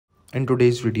In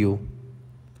today's video,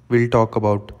 we'll talk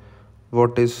about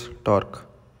what is torque.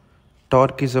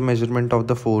 Torque is a measurement of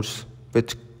the force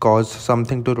which causes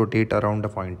something to rotate around a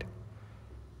point.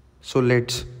 So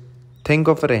let's think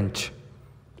of a wrench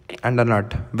and a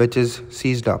nut which is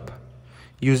seized up.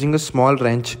 Using a small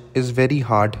wrench is very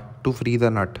hard to free the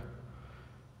nut.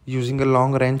 Using a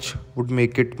long wrench would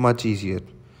make it much easier.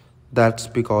 That's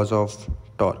because of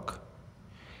torque.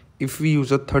 If we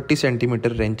use a 30 centimeter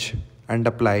wrench and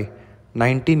apply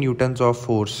 90 newtons of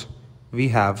force, we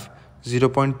have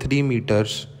 0.3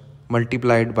 meters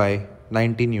multiplied by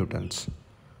 90 newtons,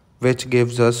 which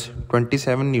gives us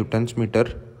 27 newtons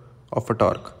meter of a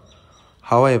torque.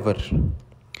 However,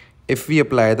 if we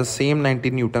apply the same 90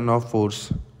 newton of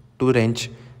force to a wrench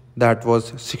that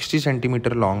was 60 centimeter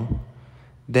long,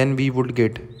 then we would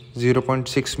get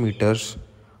 0.6 meters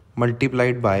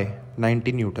multiplied by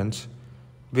 90 newtons,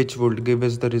 which would give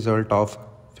us the result of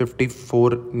 54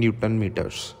 Newton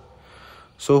meters.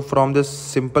 So from this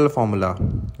simple formula,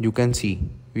 you can see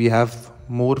we have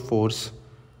more force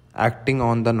acting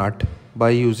on the nut by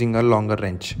using a longer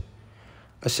wrench.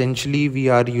 Essentially, we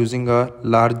are using a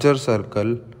larger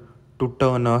circle to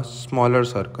turn a smaller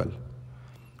circle.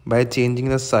 By changing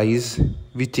the size,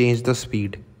 we change the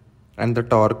speed and the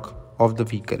torque of the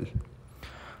vehicle.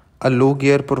 A low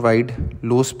gear provides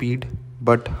low speed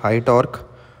but high torque.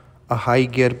 A high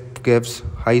gear gives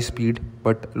high speed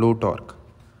but low torque.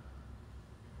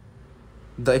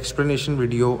 The explanation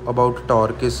video about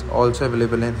torque is also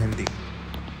available in Hindi.